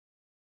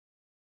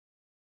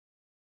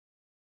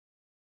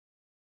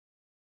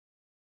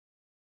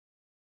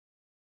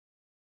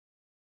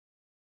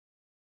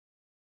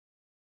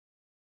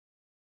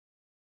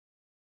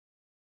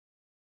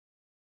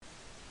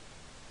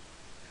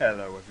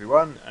Hello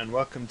everyone, and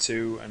welcome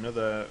to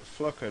another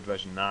Flowcode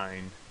version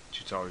 9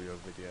 tutorial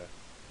video.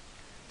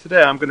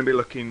 Today I'm going to be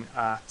looking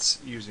at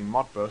using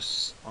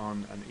Modbus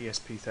on an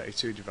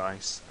ESP32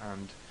 device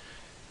and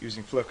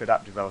using Flowcode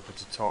app developer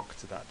to talk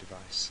to that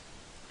device.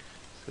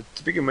 So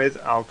to begin with,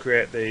 I'll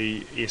create the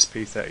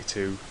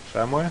ESP32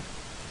 firmware.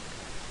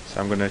 So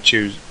I'm going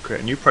to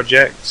create a new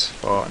project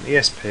for an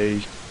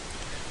ESP.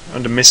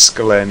 Under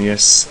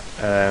miscellaneous,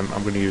 I'm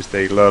going to use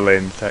the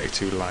Lowlane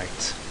 32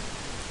 Lite.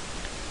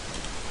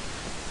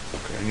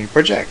 Create a new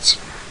project.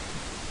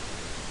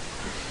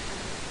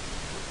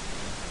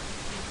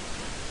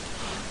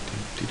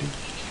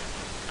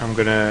 I'm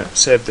going to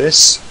save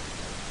this.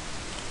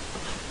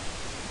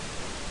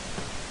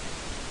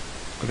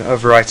 I'm going to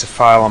overwrite a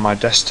file on my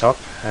desktop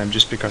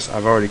just because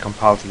I've already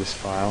compiled to this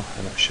file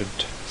and that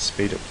should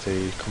speed up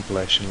the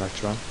compilation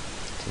later on.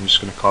 So I'm just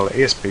going to call it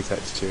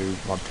ESP32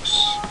 Modbus.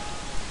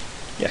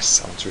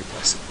 Yes, I want to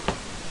replace it.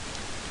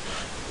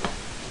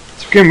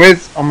 To begin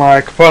with, on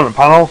my component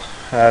panel,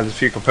 there's a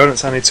few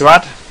components I need to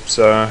add.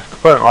 So,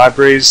 component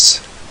libraries,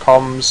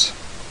 comms.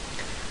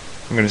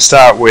 I'm going to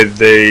start with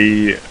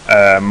the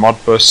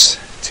Modbus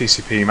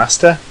TCP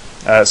master.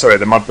 The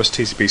Modbus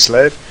TCP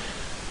slave.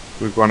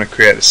 We want to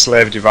create a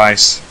slave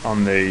device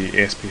on the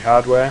ESP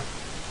hardware.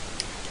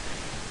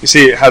 You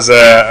see it has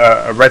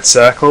a red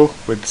circle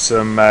with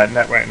some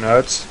network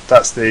nodes.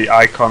 That's the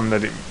icon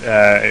that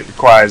it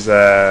requires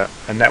a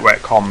network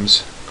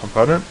comms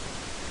component.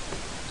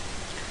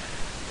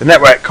 The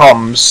network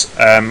comms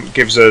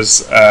gives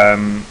us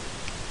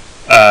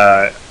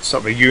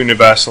sort of a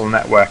universal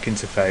network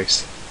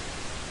interface.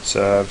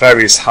 So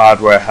various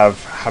hardware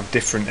have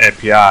different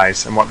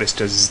APIs, and what this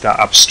does is that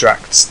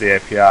abstracts the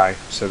API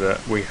so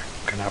that we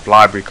can have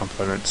library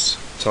components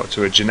talk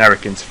to a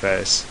generic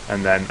interface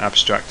and then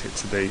abstract it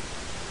to the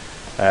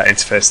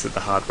interface that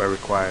the hardware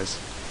requires.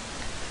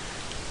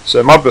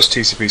 So Modbus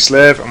TCP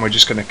slave, and we're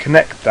just going to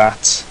connect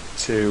that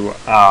to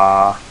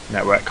our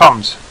network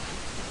comms.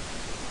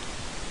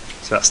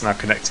 So that's now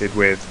connected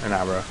with an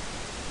arrow.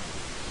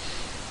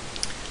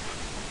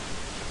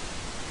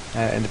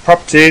 In the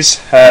properties,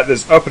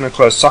 there's open and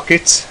closed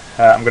socket.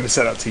 I'm going to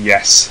set that to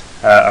yes.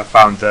 I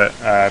found that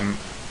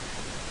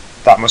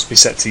that must be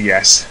set to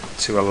yes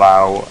to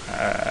allow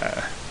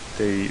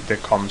the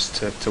comms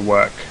to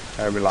work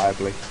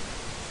reliably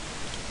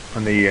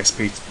on the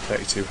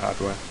ESP32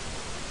 hardware.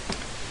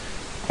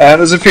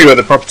 There's a few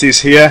other properties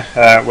here.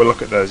 We'll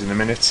look at those in a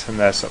minute, and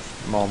they're sort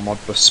of more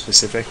Modbus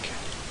specific.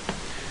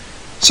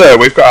 So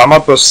we've got our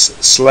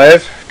Modbus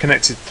slave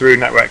connected through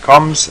network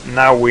comms.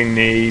 Now we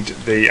need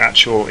the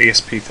actual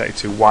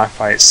ESP32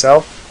 Wi-Fi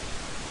itself.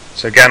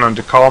 So again,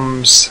 under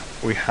comms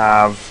we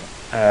have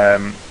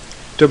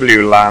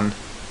WLAN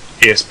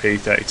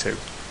ESP32.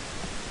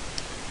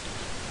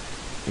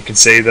 You can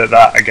see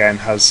that again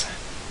has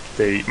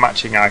the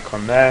matching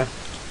icon there.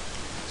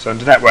 So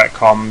under network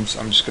comms,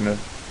 I'm just going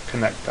to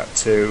connect that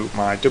to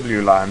my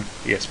WLAN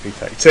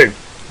ESP32,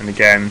 and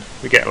again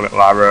we get a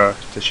little arrow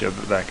to show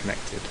that they're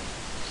connected.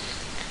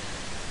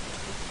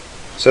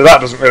 So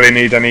that doesn't really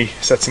need any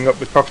setting up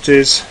with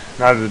properties,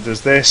 neither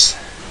does this,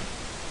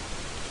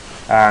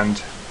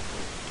 and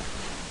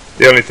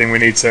the only thing we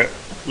need to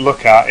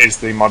look at is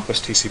the Modbus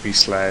TCP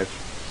slave.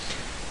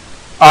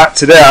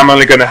 Today I'm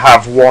only going to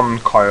have one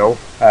coil,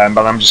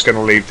 but I'm just going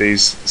to leave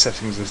these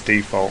settings as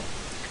default.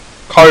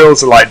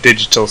 Coils are like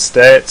digital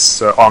states,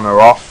 so on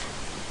or off.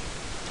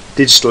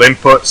 Digital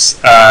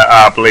inputs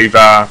I believe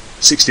are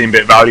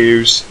 16-bit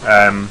values.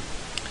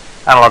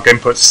 Analog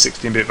inputs are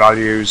 16-bit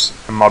values,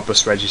 and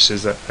Modbus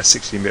registers are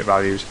 16-bit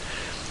values.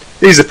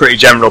 These are pretty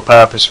general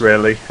purpose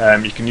really.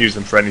 You can use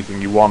them for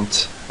anything you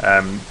want.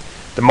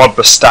 The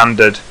Modbus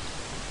standard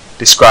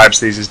describes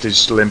these as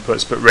digital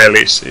inputs, but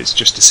really it's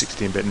just a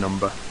 16-bit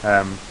number.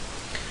 At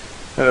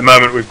the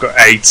moment we've got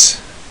eight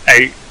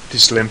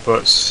digital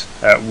inputs,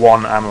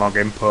 one analog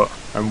input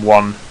and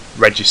one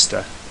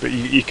register, but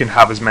you can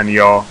have as many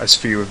or as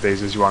few of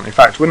these as you want. In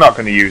fact, we're not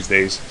going to use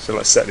these, so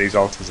let's set these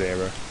all to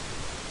 0.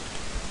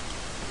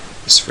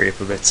 Just free up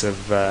a bit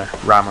of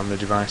RAM on the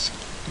device.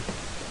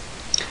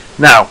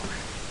 Now,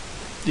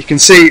 you can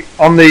see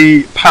on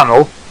the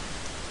panel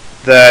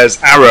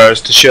there's arrows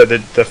to show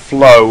the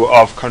flow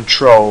of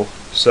control.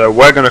 So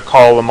we're going to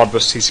call the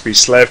Modbus TCP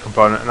slave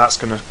component, and that's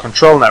going to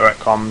control network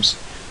comms,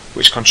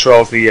 which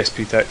controls the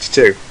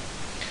ESP32.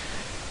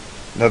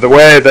 Now the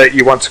way that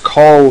you want to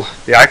call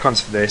the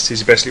icons for this is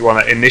you basically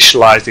want to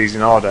initialize these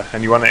in order,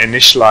 and you want to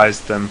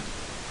initialize them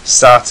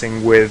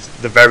starting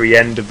with the very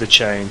end of the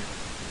chain.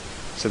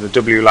 So the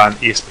WLAN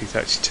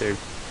ESP32.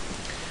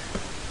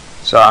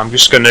 So I'm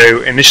just going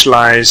to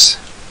initialize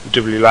the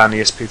WLAN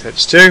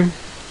ESP32,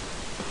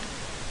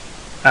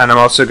 and I'm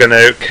also going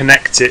to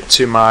connect it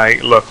to my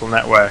local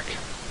network.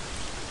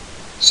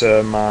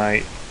 So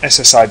my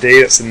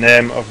SSID, that's the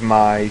name of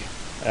my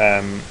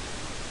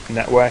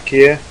network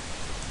here.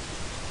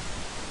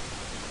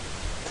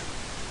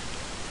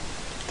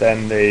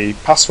 Then the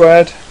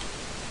password.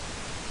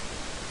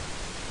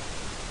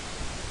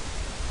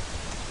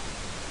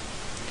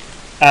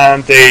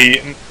 And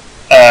the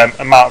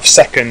amount of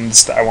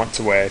seconds that I want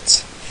to wait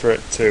for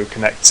it to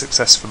connect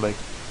successfully.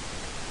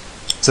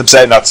 So I'm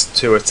setting that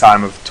to a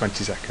time of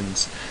 20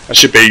 seconds. That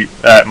should be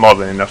more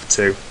than enough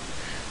to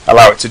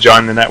allow it to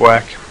join the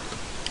network.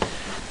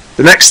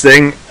 The next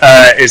thing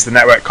is the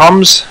network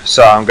comms,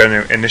 so I'm going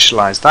to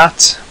initialize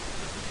that.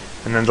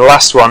 And then the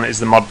last one is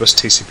the Modbus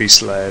TCP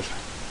slave,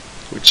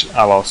 which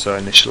I'll also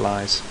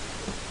initialize.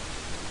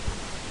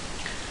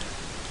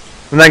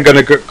 I'm then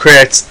going to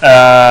create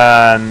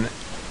an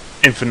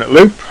infinite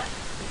loop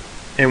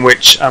in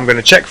which I'm going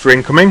to check for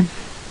incoming.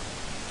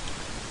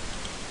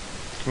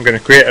 I'm going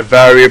to create a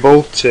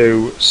variable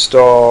to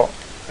store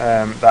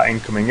that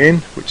incoming in,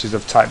 which is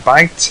of type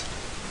byte.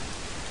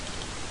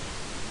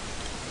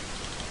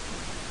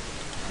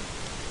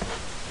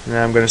 And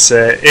then I'm going to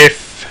say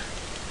if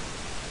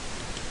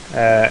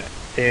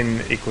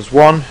in equals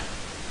 1,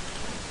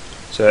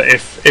 so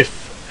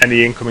if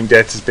any incoming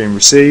data has been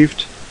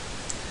received,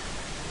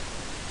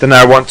 then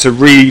I want to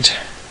read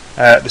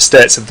the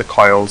states of the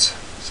coils.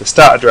 So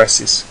start address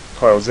is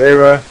coil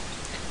 0.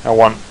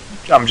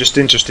 I'm just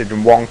interested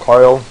in one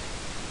coil,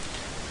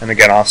 and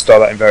again I'll store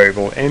that in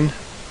variable in.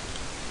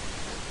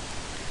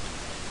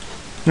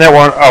 Now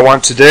what I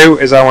want to do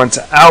is I want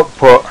to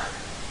output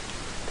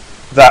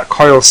that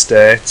coil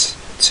state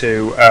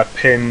to a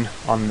pin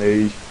on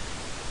the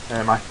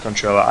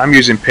microcontroller. I'm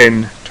using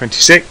pin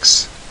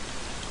 26,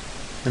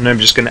 and I'm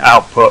just going to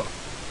output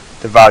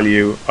the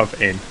value of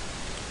in.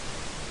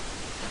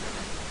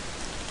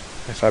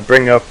 If I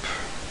bring up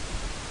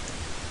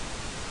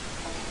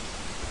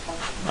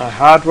my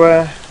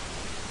hardware,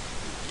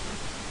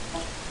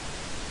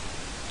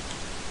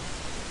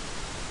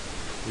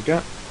 here we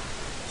go.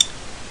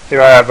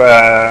 Here I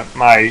have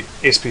my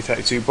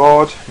ESP32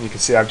 board, and you can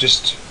see I've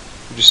just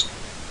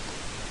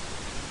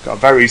got a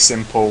very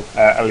simple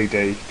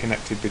LED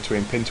connected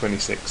between pin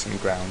 26 and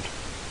ground.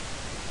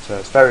 So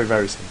it's very,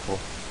 very simple.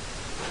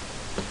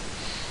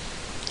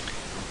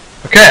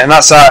 Okay, and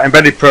that's our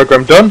embedded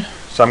program done.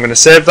 So I'm going to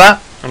save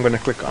that. I'm going to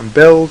click on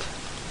Build,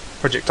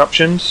 Project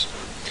Options.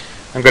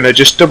 I'm going to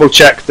just double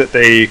check that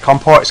the COM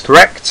port is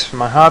correct for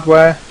my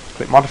hardware.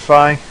 Click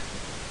Modify,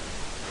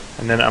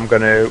 and then I'm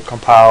going to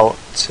compile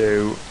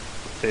to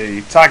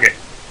the target.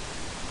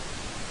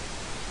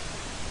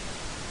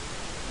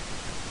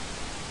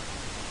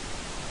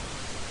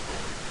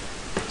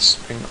 Let's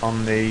bring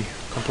on the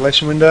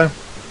compilation window.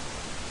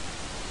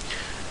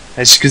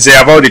 As you can see,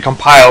 I've already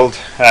compiled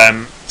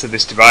to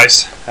this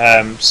device.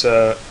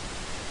 So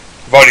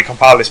I've already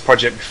compiled this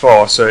project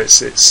before, so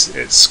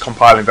it's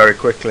compiling very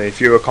quickly.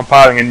 If you were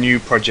compiling a new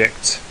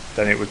project,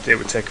 then it would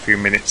take a few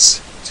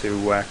minutes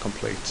to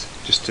complete,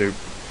 just to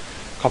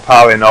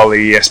compile in all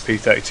the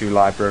ESP32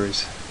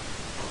 libraries.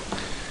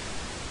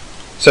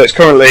 So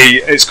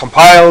it's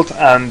compiled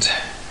and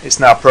it's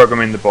now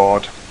programming the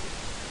board.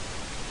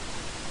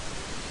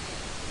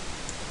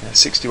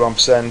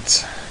 61%,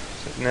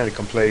 so nearly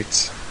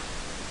complete.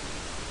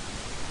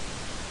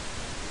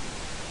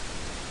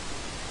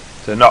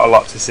 So not a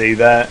lot to see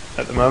there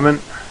at the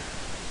moment.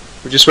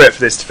 We'll just wait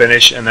for this to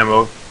finish and then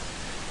we'll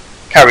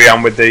carry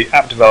on with the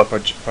app developer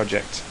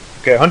project.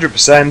 Okay,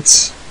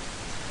 100%.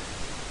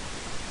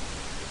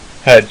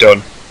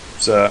 Done.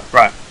 So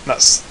right,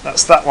 that's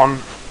that one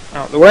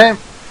out of the way.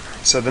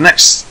 So the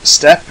next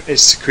step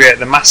is to create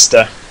the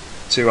master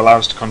to allow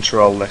us to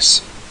control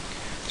this.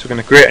 So we're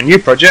going to create a new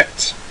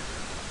project.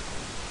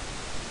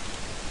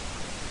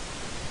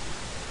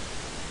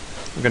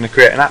 We're going to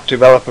create an app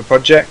developer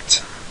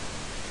project.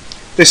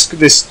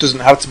 This doesn't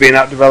have to be an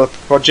app developer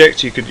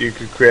project. You could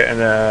create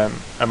a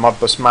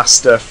Modbus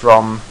master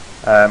from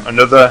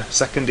another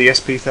second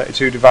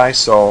ESP32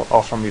 device,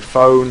 or from your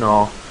phone,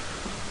 or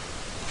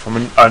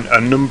from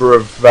a number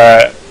of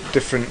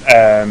different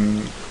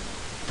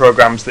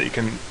programs that you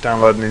can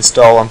download and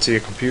install onto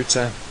your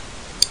computer.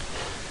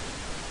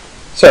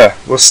 So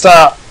we'll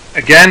start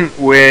again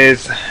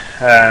with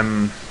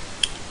the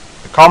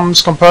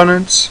comms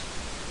components.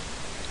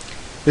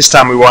 This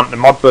time we want the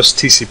Modbus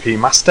TCP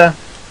master.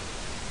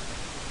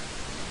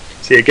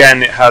 See,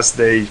 again, it has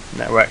the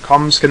network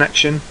comms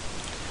connection,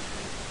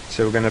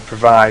 so we're going to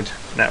provide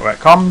network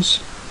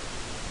comms.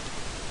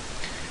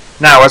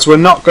 Now, as we're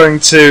not going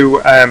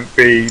to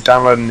be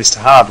downloading this to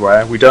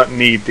hardware, we don't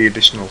need the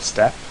additional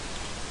step.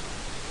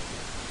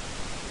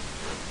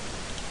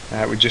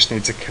 We just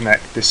need to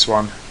connect this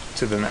one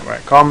to the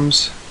network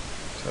comms,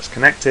 so that's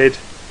connected,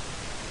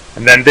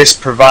 and then this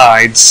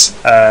provides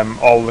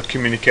all the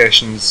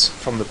communications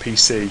from the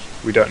PC.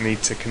 We don't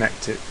need to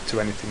connect it to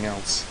anything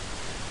else.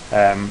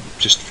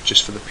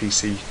 Just for the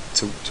PC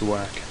to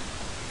work.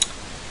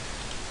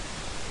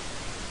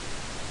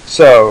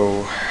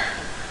 So,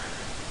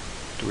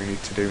 what do we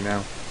need to do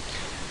now?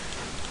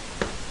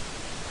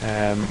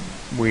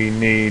 We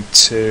need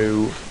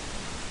to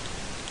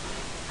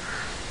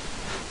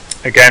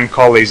again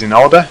call these in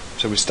order.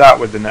 So we start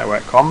with the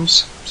network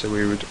comms. So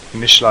we would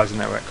initialize the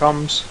network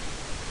comms.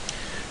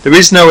 There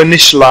is no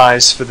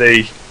initialize for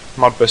the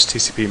Modbus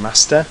TCP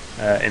master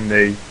in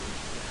the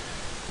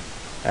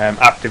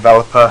app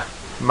developer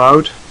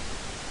mode.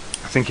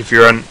 I think if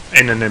you're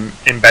in an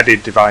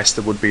embedded device,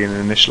 there would be an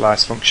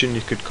initialize function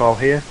you could call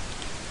here.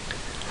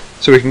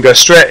 So we can go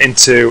straight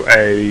into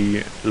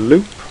a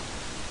loop.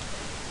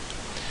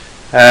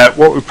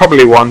 What we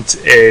probably want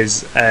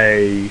is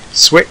a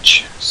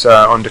switch.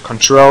 So under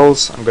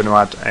controls, I'm going to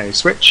add a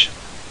switch.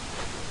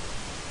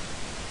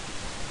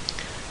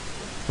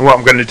 And what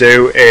I'm going to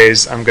do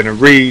is I'm going to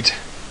read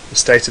the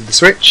state of the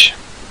switch.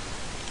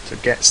 So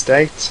get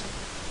state.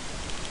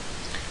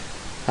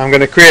 I'm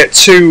going to create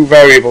two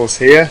variables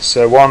here.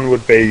 So one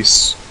would be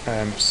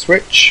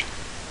switch,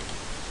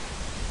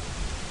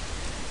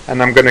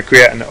 and I'm going to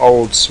create an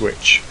old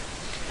switch.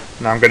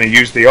 And I'm going to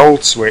use the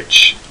old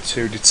switch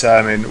to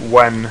determine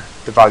when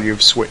the value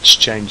of switch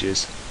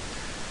changes.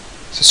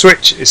 So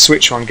switch is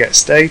switch1 get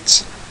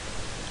state.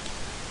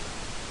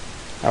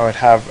 I would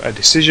have a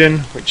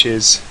decision which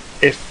is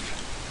if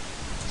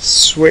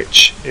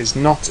switch is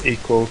not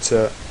equal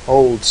to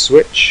old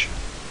switch,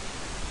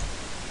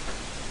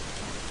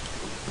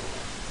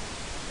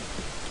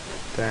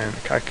 then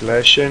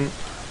calculation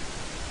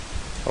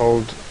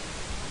old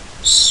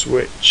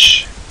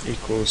switch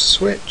equals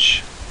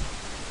switch,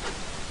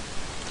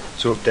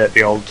 to update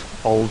the old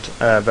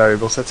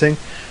variable setting,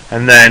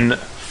 and then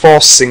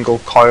for single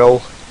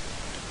coil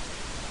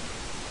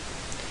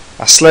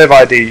our slave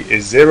ID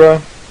is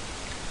 0,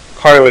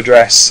 coil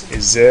address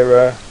is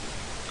 0,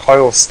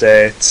 coil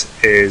state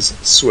is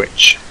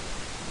switch.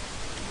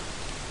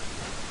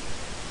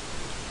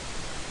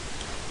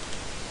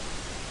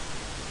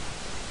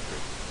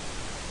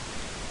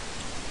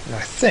 And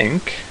I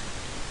think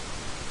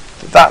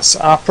that's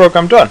our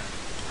program done.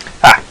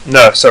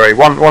 No, sorry,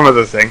 one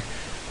other thing.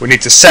 We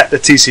need to set the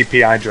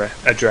TCP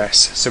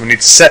address. So we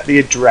need to set the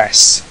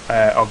address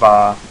of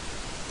our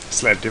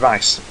slave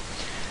device.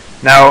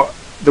 Now,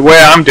 the way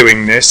I'm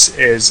doing this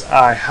is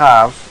I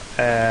have,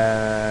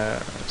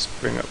 let's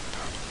bring up,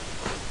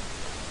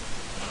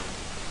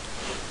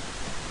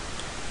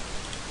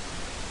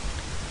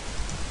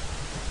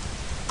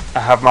 I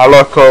have my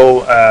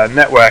local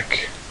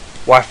network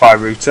Wi-Fi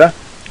router,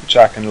 which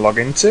I can log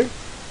into.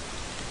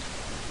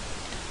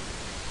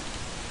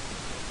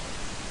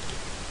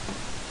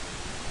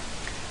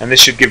 And this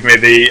should give me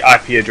the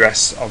IP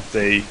address of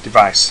the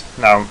device.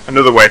 Now,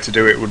 another way to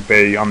do it would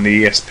be on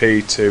the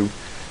ESP to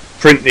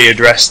print the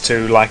address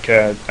to like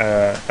a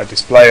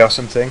display or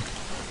something.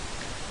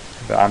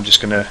 But I'm just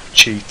going to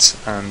cheat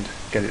and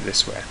get it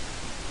this way.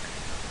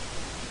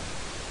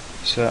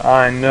 So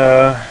I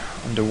know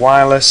under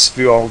wireless,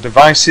 view all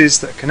devices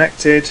that are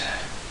connected.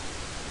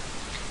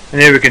 And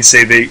here we can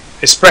see the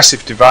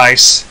expressive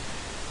device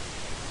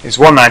is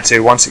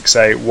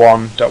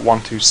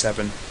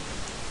 192.168.1.127.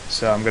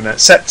 So I'm going to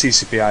set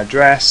TCP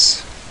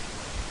address,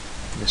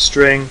 the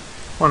string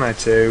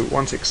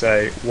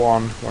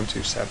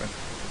 192.168.1.127.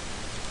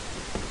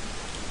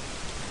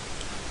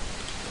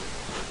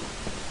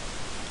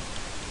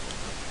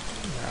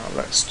 Now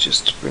let's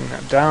just bring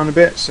that down a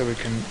bit so we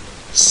can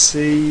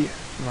see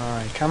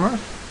my camera.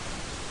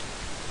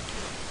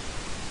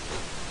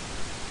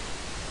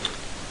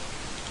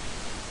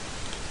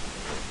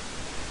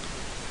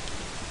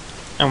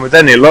 And with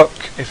any luck,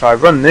 if I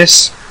run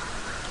this,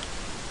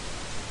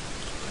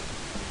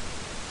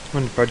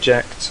 run the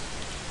project,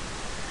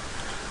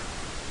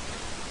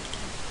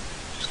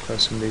 just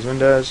close some of these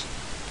windows,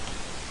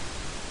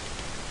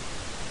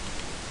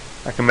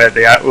 I can make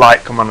the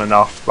light come on and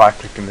off by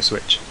clicking the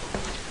switch.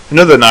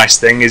 Another nice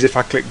thing is if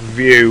I click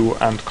view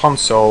and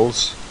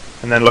consoles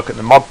and then look at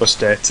the Modbus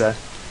data,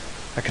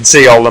 I can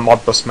see all the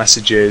Modbus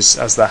messages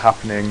as they're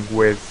happening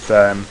with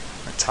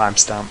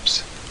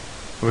timestamps.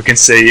 We can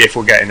see if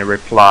we're getting a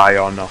reply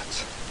or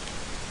not.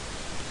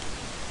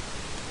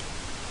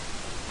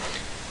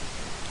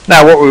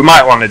 Now what we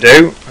might want to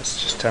do,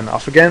 let's just turn that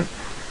off again,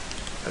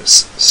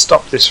 let's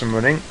stop this from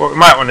running. What we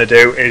might want to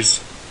do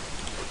is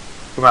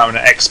we might want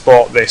to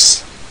export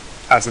this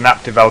as an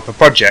app developer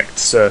project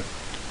so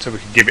we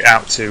can give it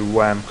out to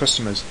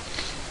customers.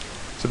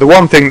 So the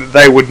one thing that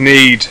they would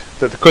need,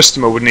 that the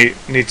customer would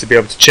need to be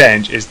able to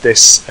change, is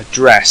this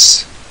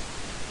address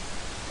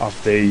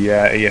of the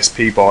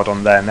ESP board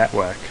on their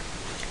network.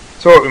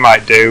 So what we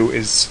might do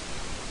is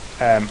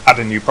add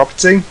a new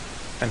property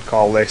and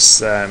call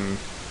this I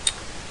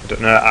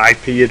don't know,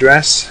 IP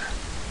address.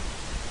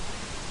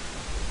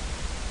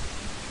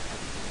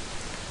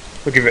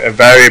 We'll give it a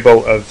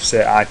variable of,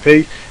 say,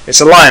 IP. It's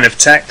a line of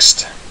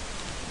text,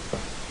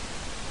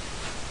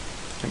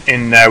 and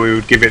in there we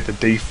would give it the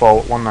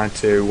default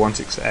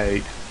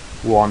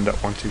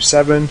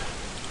 192.168.1.127,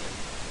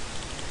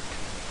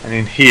 and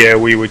in here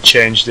we would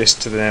change this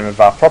to the name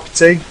of our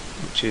property,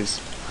 which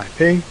is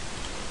IP.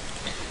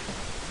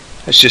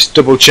 Let's just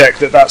double check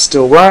that that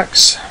still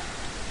works.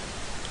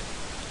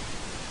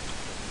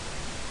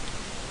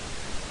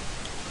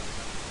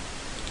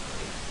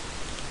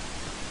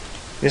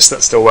 Yes,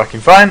 that's still working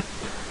fine.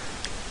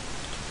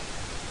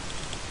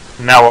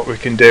 Now what we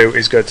can do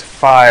is go to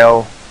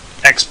File,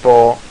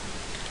 Export,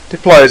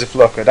 Deploy as a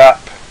Flowcode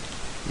app.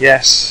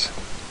 Yes.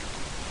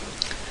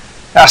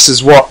 Asks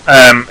us what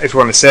if we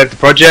want to save the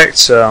project,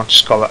 so I'll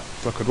just call that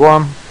Flowcode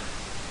 1.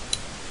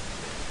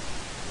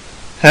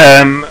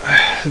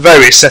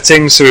 Various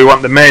settings. So we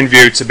want the main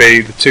view to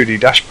be the 2D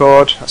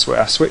dashboard. That's where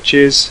our switch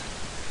is.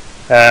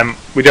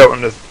 We don't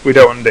want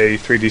the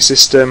 3D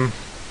system.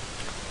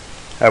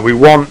 We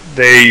want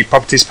the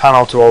properties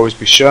panel to always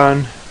be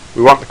shown.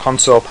 We want the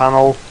console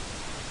panel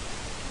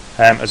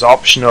as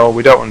optional.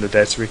 We don't want the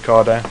data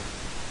recorder.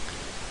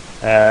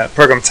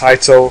 Program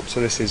title. So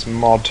this is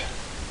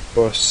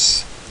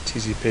Modbus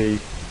TCP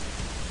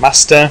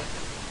master.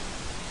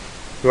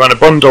 We want to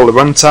bundle the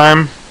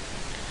runtime.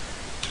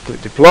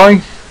 Click deploy.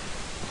 I'm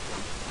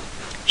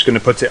just going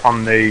to put it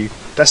on the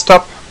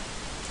desktop.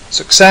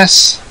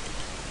 Success.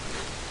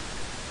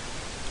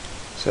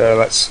 So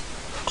let's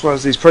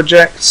close these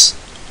projects.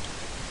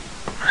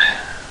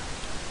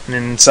 And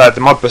inside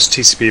the Modbus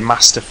TCP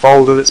master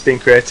folder that's been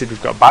created,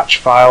 we've got a batch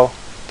file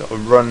that will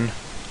run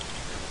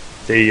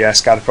the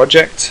SCADA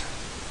project,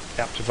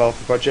 the app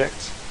developer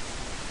project.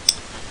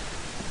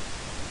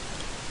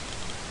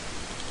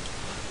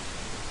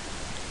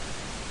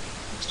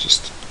 Let's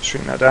just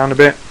shrink that down a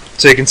bit.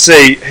 So you can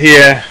see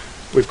here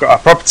we've got our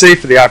property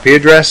for the IP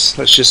address.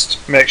 Let's just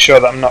make sure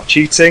that I'm not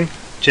cheating.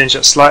 Change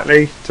that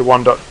slightly to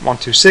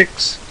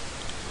 1.126.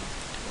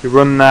 We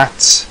run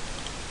that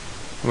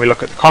and we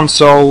look at the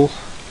console.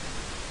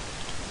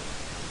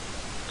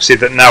 See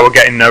that now we're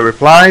getting no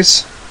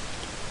replies.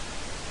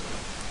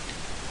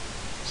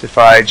 So if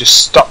I just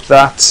stop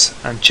that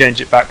and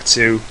change it back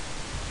to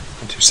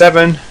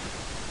 127, you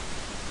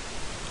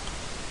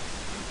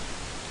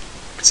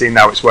can see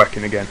now it's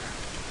working again.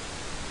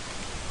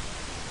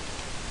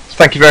 So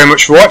thank you very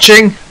much for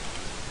watching.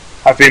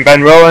 I've been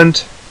Ben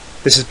Rowland.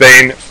 This has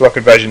been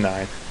Flowcode version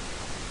 9.